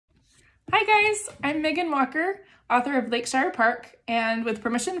Hi guys, I'm Megan Walker, author of Lakeshire Park, and with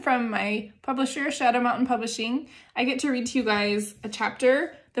permission from my publisher, Shadow Mountain Publishing, I get to read to you guys a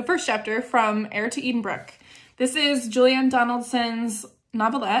chapter, the first chapter from Heir to Edenbrooke. This is Julianne Donaldson's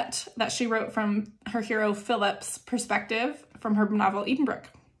novelette that she wrote from her hero Philip's perspective from her novel Edenbrooke.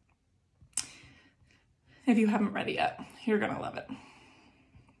 If you haven't read it yet, you're gonna love it.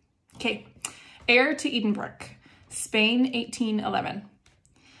 Okay, Heir to Edenbrooke, Spain, 1811.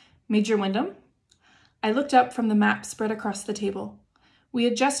 Major Wyndham? I looked up from the map spread across the table. We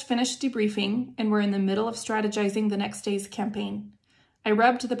had just finished debriefing and were in the middle of strategizing the next day's campaign. I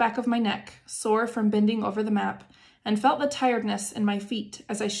rubbed the back of my neck, sore from bending over the map, and felt the tiredness in my feet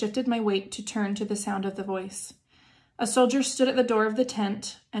as I shifted my weight to turn to the sound of the voice. A soldier stood at the door of the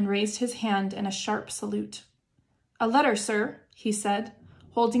tent and raised his hand in a sharp salute. "A letter, sir," he said,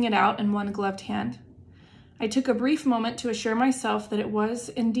 holding it out in one gloved hand. I took a brief moment to assure myself that it was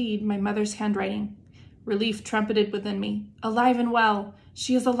indeed my mother's handwriting. Relief trumpeted within me. Alive and well!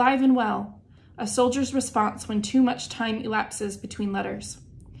 She is alive and well! A soldier's response when too much time elapses between letters.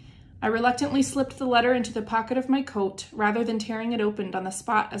 I reluctantly slipped the letter into the pocket of my coat rather than tearing it open on the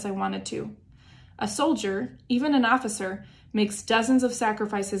spot as I wanted to. A soldier, even an officer, makes dozens of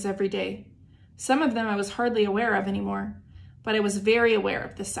sacrifices every day. Some of them I was hardly aware of anymore, but I was very aware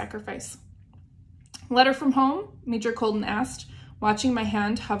of this sacrifice. "Letter from home?" Major Colden asked, watching my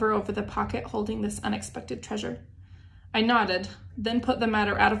hand hover over the pocket holding this unexpected treasure. I nodded, then put the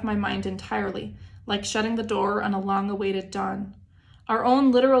matter out of my mind entirely, like shutting the door on a long-awaited dawn. Our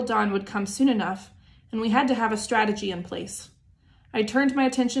own literal dawn would come soon enough, and we had to have a strategy in place. I turned my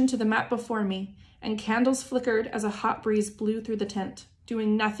attention to the map before me, and candles flickered as a hot breeze blew through the tent,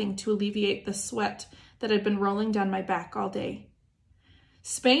 doing nothing to alleviate the sweat that had been rolling down my back all day.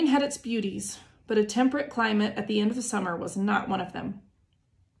 Spain had its beauties, but a temperate climate at the end of the summer was not one of them.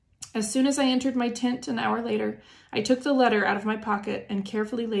 As soon as I entered my tent an hour later, I took the letter out of my pocket and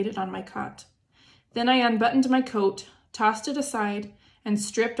carefully laid it on my cot. Then I unbuttoned my coat, tossed it aside, and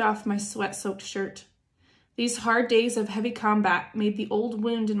stripped off my sweat-soaked shirt. These hard days of heavy combat made the old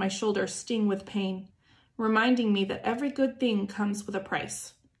wound in my shoulder sting with pain, reminding me that every good thing comes with a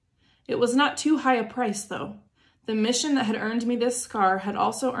price. It was not too high a price, though. The mission that had earned me this scar had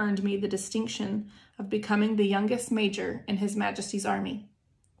also earned me the distinction of becoming the youngest major in His Majesty's army.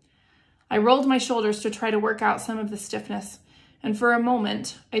 I rolled my shoulders to try to work out some of the stiffness, and for a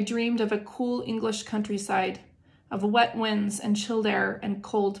moment I dreamed of a cool English countryside, of wet winds and chilled air and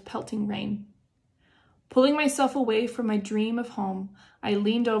cold pelting rain. Pulling myself away from my dream of home, I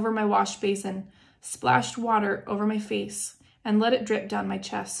leaned over my wash basin, splashed water over my face, and let it drip down my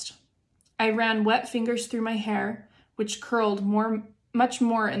chest. I ran wet fingers through my hair, which curled much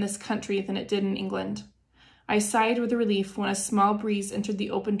more in this country than it did in England. I sighed with relief when a small breeze entered the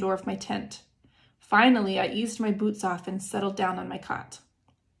open door of my tent. Finally, I eased my boots off and settled down on my cot.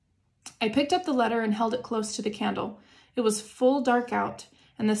 I picked up the letter and held it close to the candle. It was full dark out,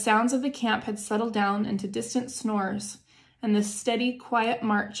 and the sounds of the camp had settled down into distant snores and the steady, quiet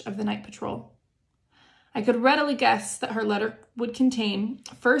march of the night patrol. I could readily guess that her letter would contain,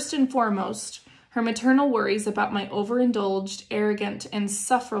 first and foremost, her maternal worries about my overindulged, arrogant,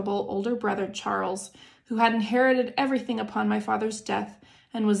 insufferable older brother Charles, who had inherited everything upon my father's death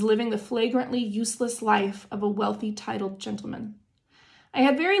and was living the flagrantly useless life of a wealthy, titled gentleman. I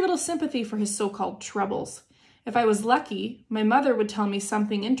had very little sympathy for his so-called troubles. If I was lucky, my mother would tell me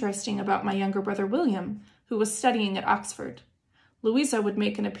something interesting about my younger brother William, who was studying at Oxford. Louisa would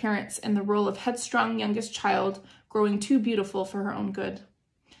make an appearance in the role of headstrong youngest child, growing too beautiful for her own good.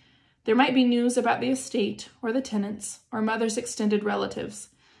 There might be news about the estate, or the tenants, or mother's extended relatives.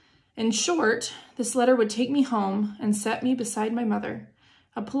 In short, this letter would take me home and set me beside my mother,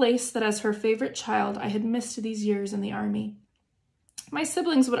 a place that as her favorite child I had missed these years in the army. My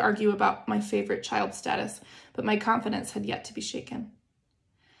siblings would argue about my favorite child status, but my confidence had yet to be shaken.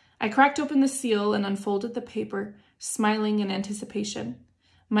 I cracked open the seal and unfolded the paper, smiling in anticipation.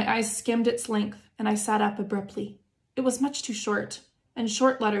 My eyes skimmed its length, and I sat up abruptly. It was much too short, and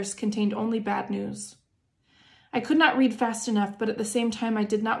short letters contained only bad news. I could not read fast enough, but at the same time I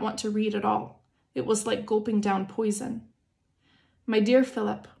did not want to read at all. It was like gulping down poison. My dear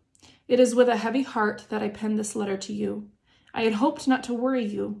Philip, it is with a heavy heart that I pen this letter to you. I had hoped not to worry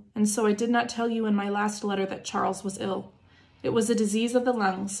you, and so I did not tell you in my last letter that Charles was ill. It was a disease of the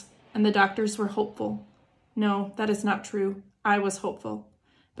lungs, and the doctors were hopeful. No, that is not true. I was hopeful.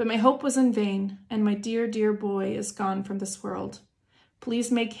 But my hope was in vain, and my dear, dear boy is gone from this world.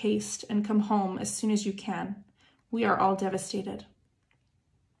 Please make haste and come home as soon as you can. We are all devastated.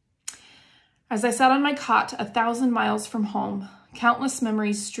 As I sat on my cot 1,000 miles from home, Countless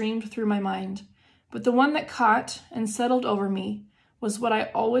memories streamed through my mind, but the one that caught and settled over me was what I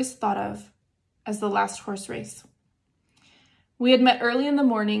always thought of as the last horse race. We had met early in the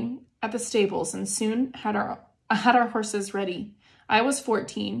morning at the stables and soon had our horses ready. I was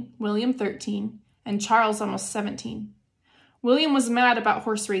 14, William 13, and Charles almost 17. William was mad about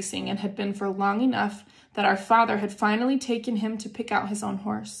horse racing and had been for long enough that our father had finally taken him to pick out his own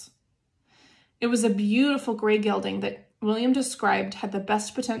horse. It was a beautiful gray gelding that William described had the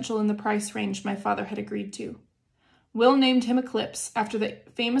best potential in the price range my father had agreed to. Will named him Eclipse after the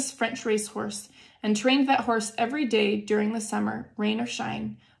famous French racehorse and trained that horse every day during the summer, rain or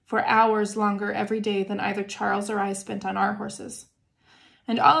shine, for hours longer every day than either Charles or I spent on our horses.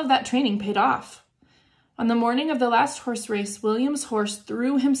 And all of that training paid off. On the morning of the last horse race, William's horse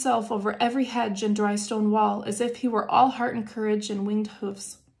threw himself over every hedge and dry stone wall as if he were all heart and courage and winged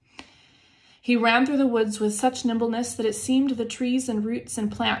hoofs. He ran through the woods with such nimbleness that it seemed the trees and roots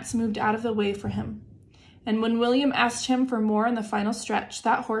and plants moved out of the way for him. And when William asked him for more in the final stretch,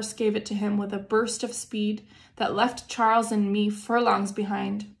 that horse gave it to him with a burst of speed that left Charles and me furlongs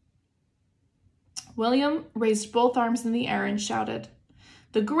behind. William raised both arms in the air and shouted,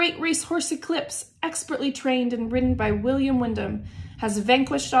 "The great racehorse Eclipse, expertly trained and ridden by William Wyndham, has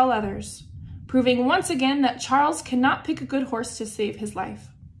vanquished all others, proving once again that Charles cannot pick a good horse to save his life."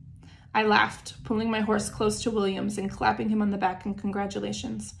 I laughed, pulling my horse close to William's and clapping him on the back in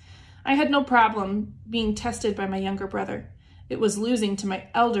congratulations. I had no problem being tested by my younger brother. It was losing to my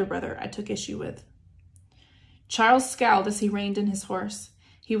elder brother I took issue with. Charles scowled as he reined in his horse.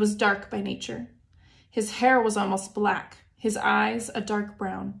 He was dark by nature. His hair was almost black, his eyes a dark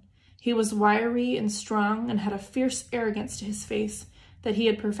brown. He was wiry and strong and had a fierce arrogance to his face that he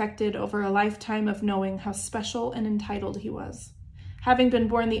had perfected over a lifetime of knowing how special and entitled he was, having been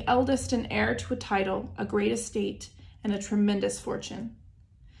born the eldest and heir to a title, a great estate, and a tremendous fortune.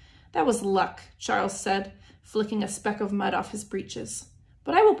 "That was luck," Charles said, flicking a speck of mud off his breeches.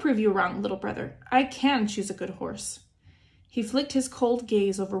 "But I will prove you wrong, little brother. I can choose a good horse." He flicked his cold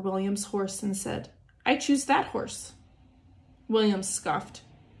gaze over William's horse and said, "I choose that horse." William scoffed.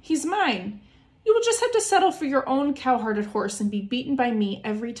 "He's mine. You will just have to settle for your own cow-hearted horse and be beaten by me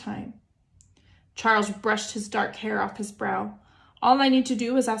every time." Charles brushed his dark hair off his brow. "All I need to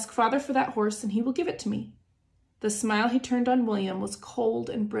do is ask father for that horse and he will give it to me." The smile he turned on William was cold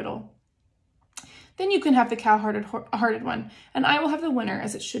and brittle. "Then you can have the cow-hearted one, and I will have the winner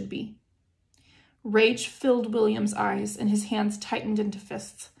as it should be." Rage filled William's eyes, and his hands tightened into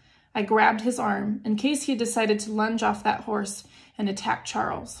fists. I grabbed his arm, in case he had decided to lunge off that horse and attack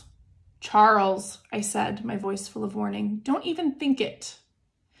Charles. "Charles," I said, my voice full of warning, "don't even think it."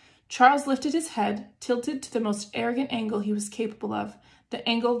 Charles lifted his head, tilted to the most arrogant angle he was capable of, the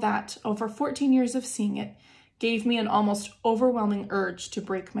angle that, over 14 years of seeing it, gave me an almost overwhelming urge to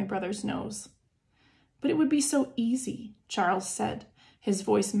break my brother's nose. "But it would be so easy," Charles said, his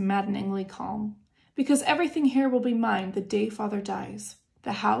voice maddeningly calm, "because everything here will be mine the day father dies.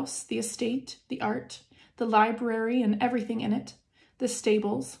 The house, the estate, the art, the library and everything in it, the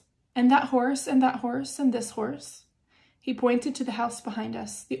stables, and that horse and that horse and this horse." He pointed to the house behind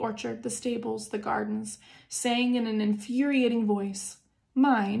us, the orchard, the stables, the gardens, saying in an infuriating voice,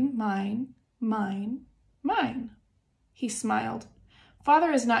 "Mine, mine, mine, mine." He smiled.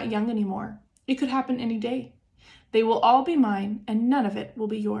 "Father is not young anymore. It could happen any day. They will all be mine, and none of it will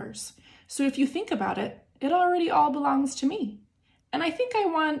be yours. So if you think about it, it already all belongs to me. And I think I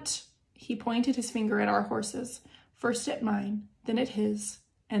want," he pointed his finger at our horses, "first at mine, then at his,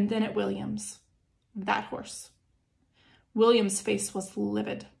 and then at William's. That horse." William's face was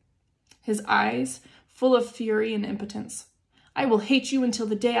livid, his eyes full of fury and impotence. "I will hate you until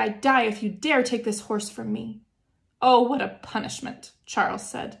the day I die if you dare take this horse from me." "Oh, what a punishment," Charles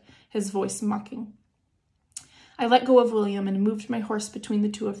said, his voice mocking. I let go of William and moved my horse between the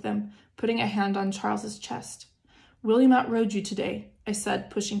two of them, putting a hand on Charles's chest. "William outrode you today," I said,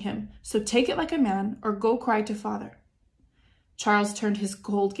 pushing him, "so take it like a man or go cry to father." Charles turned his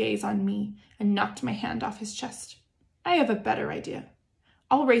cold gaze on me and knocked my hand off his chest. "I have a better idea.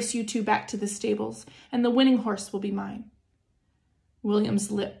 I'll race you two back to the stables, and the winning horse will be mine."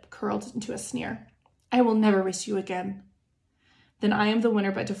 William's lip curled into a sneer. "I will never race you again." "Then I am the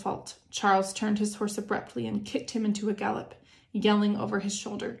winner by default." Charles turned his horse abruptly and kicked him into a gallop, yelling over his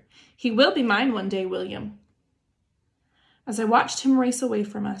shoulder, "He will be mine one day, William." As I watched him race away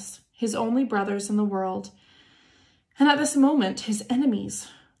from us, his only brothers in the world, and at this moment his enemies,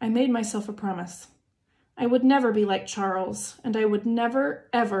 I made myself a promise. I would never be like Charles, and I would never,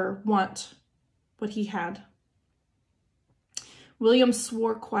 ever want what he had. William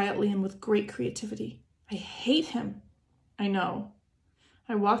swore quietly and with great creativity. "I hate him," I know.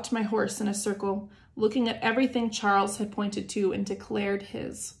 I walked my horse in a circle, looking at everything Charles had pointed to and declared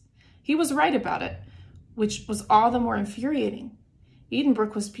his. He was right about it, which was all the more infuriating.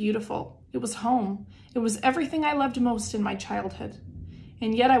 Edenbrooke was beautiful. It was home. It was everything I loved most in my childhood.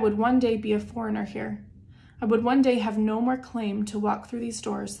 And yet I would one day be a foreigner here. I would one day have no more claim to walk through these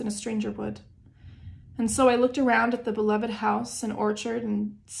doors than a stranger would. And so I looked around at the beloved house and orchard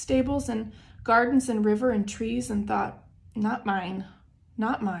and stables and gardens and river and trees and thought, not mine,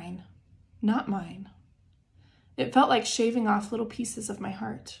 not mine, not mine. It felt like shaving off little pieces of my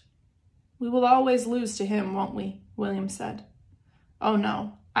heart. We will always lose to him, won't we? William said. Oh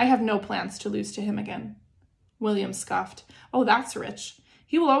no, I have no plans to lose to him again. William scoffed. Oh, that's rich.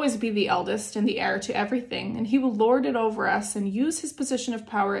 He will always be the eldest and the heir to everything, and he will lord it over us and use his position of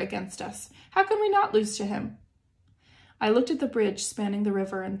power against us. How can we not lose to him? I looked at the bridge spanning the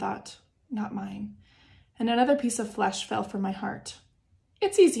river and thought, not mine. And another piece of flesh fell from my heart.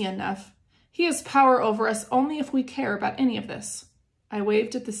 It's easy enough. He has power over us only if we care about any of this. I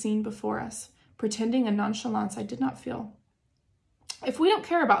waved at the scene before us, pretending a nonchalance I did not feel. If we don't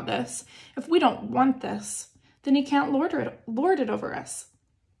care about this, if we don't want this, then he can't lord it over us.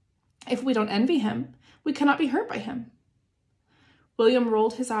 If we don't envy him, we cannot be hurt by him. William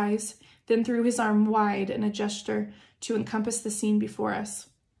rolled his eyes, then threw his arm wide in a gesture to encompass the scene before us.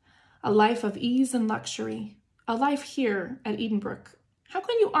 A life of ease and luxury, a life here at Edenbrooke. How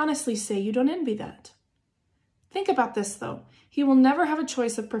can you honestly say you don't envy that? Think about this, though. He will never have a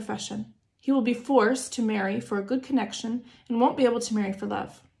choice of profession. He will be forced to marry for a good connection and won't be able to marry for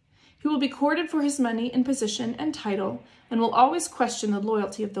love. He will be courted for his money and position and title and will always question the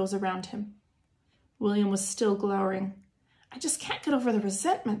loyalty of those around him. William was still glowering. I just can't get over the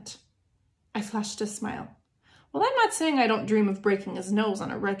resentment. I flashed a smile. Well, I'm not saying I don't dream of breaking his nose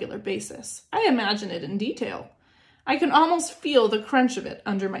on a regular basis. I imagine it in detail. I can almost feel the crunch of it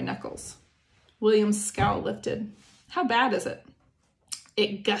under my knuckles. William's scowl lifted. How bad is it?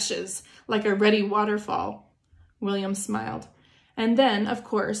 It gushes like a ready waterfall. William smiled. And then, of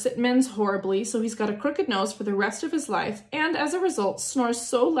course, it mends horribly, so he's got a crooked nose for the rest of his life, and as a result, snores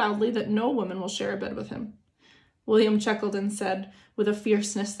so loudly that no woman will share a bed with him. William chuckled and said, with a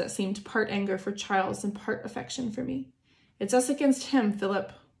fierceness that seemed part anger for Charles and part affection for me, It's us against him,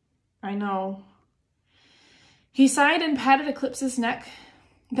 Philip. I know. He sighed and patted Eclipse's neck,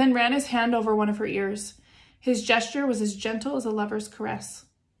 then ran his hand over one of her ears. His gesture was as gentle as a lover's caress.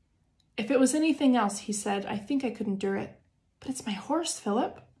 If it was anything else, he said, I think I could endure it. But it's my horse,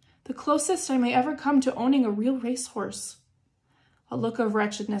 Philip. The closest I may ever come to owning a real racehorse. A look of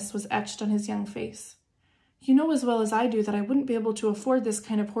wretchedness was etched on his young face. You know as well as I do that I wouldn't be able to afford this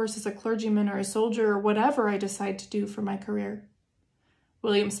kind of horse as a clergyman or a soldier or whatever I decide to do for my career.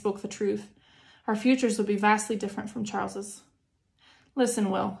 William spoke the truth. Our futures would be vastly different from Charles's. Listen,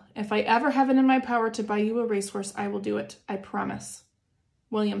 Will, if I ever have it in my power to buy you a racehorse, I will do it. I promise.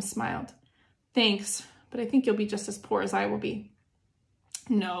 William smiled. Thanks, but I think you'll be just as poor as I will be.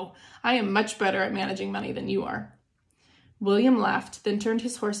 No, I am much better at managing money than you are. William laughed, then turned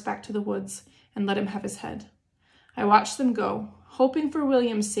his horse back to the woods and let him have his head. I watched them go, hoping for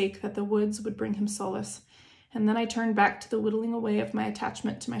William's sake that the woods would bring him solace, and then I turned back to the whittling away of my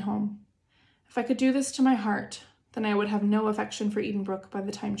attachment to my home. If I could do this to my heart, then I would have no affection for Edenbrooke by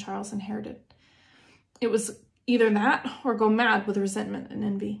the time Charles inherited. It was either that or go mad with resentment and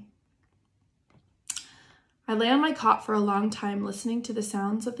envy. I lay on my cot for a long time listening to the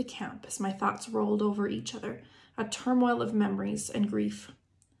sounds of the camp as my thoughts rolled over each other, a turmoil of memories and grief.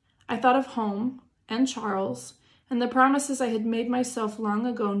 I thought of home and Charles and the promises I had made myself long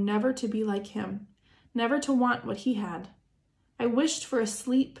ago never to be like him, never to want what he had. I wished for a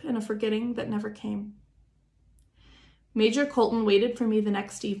sleep and a forgetting that never came. Major Colton waited for me the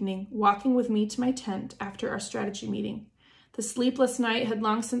next evening, walking with me to my tent after our strategy meeting. The sleepless night had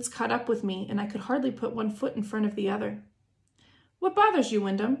long since caught up with me, and I could hardly put one foot in front of the other. What bothers you,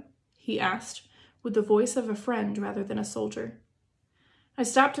 Wyndham? He asked, with the voice of a friend rather than a soldier. I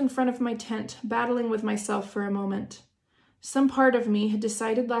stopped in front of my tent, battling with myself for a moment. Some part of me had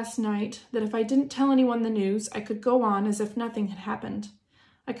decided last night that if I didn't tell anyone the news, I could go on as if nothing had happened.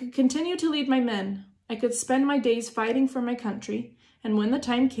 I could continue to lead my men. I could spend my days fighting for my country, and when the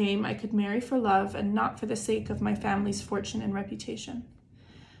time came, I could marry for love and not for the sake of my family's fortune and reputation.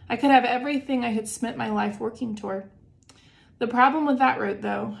 I could have everything I had spent my life working toward. The problem with that route,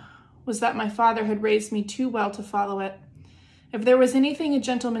 though, was that my father had raised me too well to follow it. If there was anything a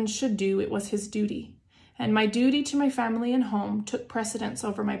gentleman should do, it was his duty, and my duty to my family and home took precedence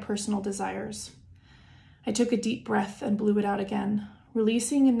over my personal desires. I took a deep breath and blew it out again,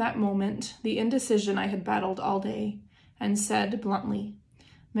 releasing in that moment the indecision I had battled all day, and said bluntly,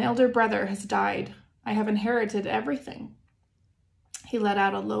 "My elder brother has died. I have inherited everything." He let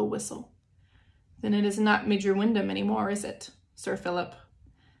out a low whistle. "Then it is not Major Wyndham anymore, is it, Sir Philip?"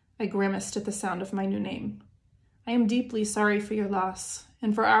 I grimaced at the sound of my new name. "I am deeply sorry for your loss,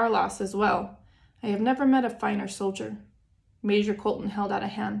 and for our loss as well. I have never met a finer soldier." Major Colton held out a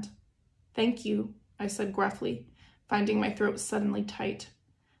hand. "Thank you," I said gruffly, finding my throat suddenly tight.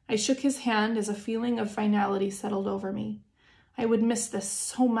 I shook his hand as a feeling of finality settled over me. I would miss this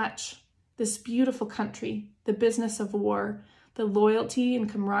so much. This beautiful country, the business of war, the loyalty and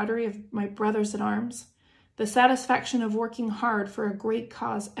camaraderie of my brothers in arms, the satisfaction of working hard for a great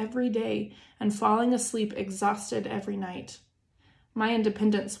cause every day and falling asleep exhausted every night. My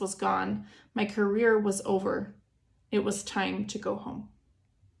independence was gone. My career was over. It was time to go home.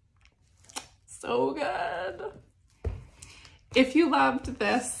 So good. If you loved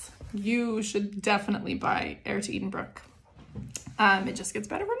this, you should definitely buy Heir to Edenbrooke. It just gets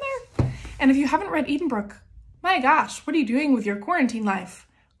better from there. And if you haven't read Edenbrooke, my gosh, what are you doing with your quarantine life?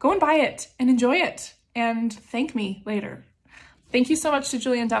 Go and buy it and enjoy it and thank me later. Thank you so much to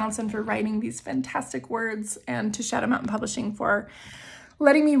Julianne Donaldson for writing these fantastic words, and to Shadow Mountain Publishing for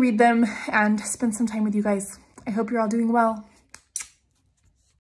letting me read them and spend some time with you guys. I hope you're all doing well.